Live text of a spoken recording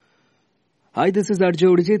Hi, this is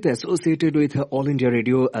Arijit, associated with All India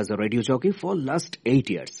Radio as a radio jockey for last 8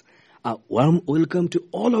 years. A warm welcome to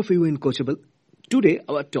all of you in Coachable. Today,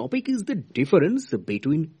 our topic is the difference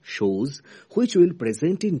between shows which will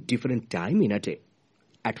present in different time in a day.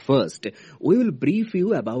 At first, we will brief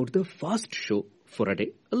you about the first show for a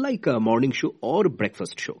day, like a morning show or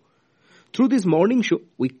breakfast show. Through this morning show,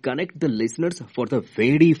 we connect the listeners for the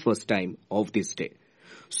very first time of this day.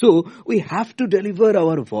 So, we have to deliver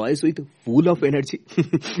our voice with full of energy.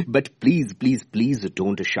 But please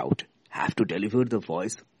don't shout. Have to deliver the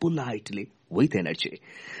voice politely with energy.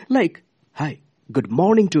 Like, hi, good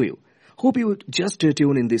morning to you. Hope you just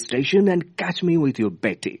tune in this station and catch me with your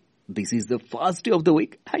Betty. This is the first day of the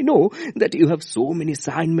week. I know that you have so many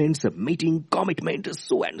assignments, meeting, commitment,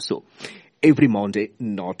 so and so. Every Monday,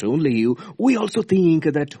 not only you, we also think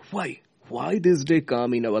that why this day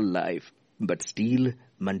come in our life? But still,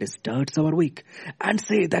 Monday starts our week and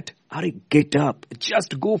say that, get up,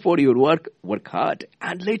 just go for your work hard,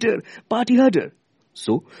 and later, party harder.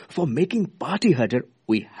 So, for making party harder,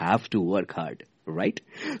 we have to work hard, right?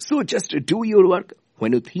 So, just do your work.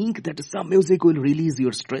 When you think that some music will release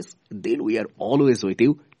your stress, then we are always with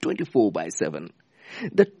you 24/7.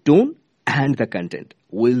 The tone and the content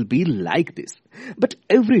will be like this. But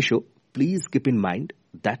every show, please keep in mind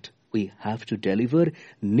that we have to deliver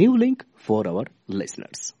new link for our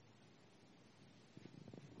listeners.